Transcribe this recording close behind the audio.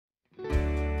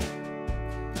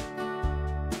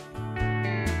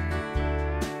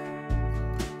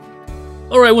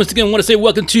Alright, once again I want to say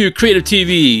welcome to Creative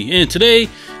TV, and today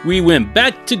we went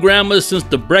back to Grandma's. Since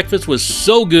the breakfast was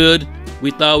so good,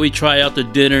 we thought we'd try out the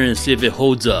dinner and see if it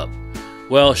holds up.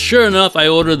 Well, sure enough, I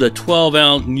ordered the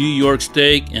 12-ounce New York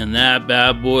steak, and that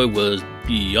bad boy was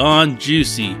beyond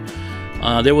juicy.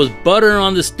 There was butter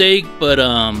on the steak, but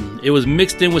it was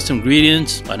mixed in with some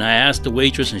ingredients, and I asked the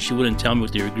waitress and she wouldn't tell me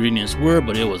what the ingredients were,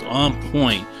 but it was on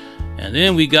point. And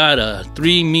then we got a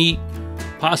 3-meat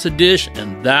pasta dish,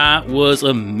 and that was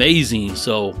amazing.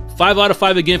 So 5 out of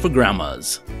 5 again for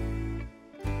Grandma's.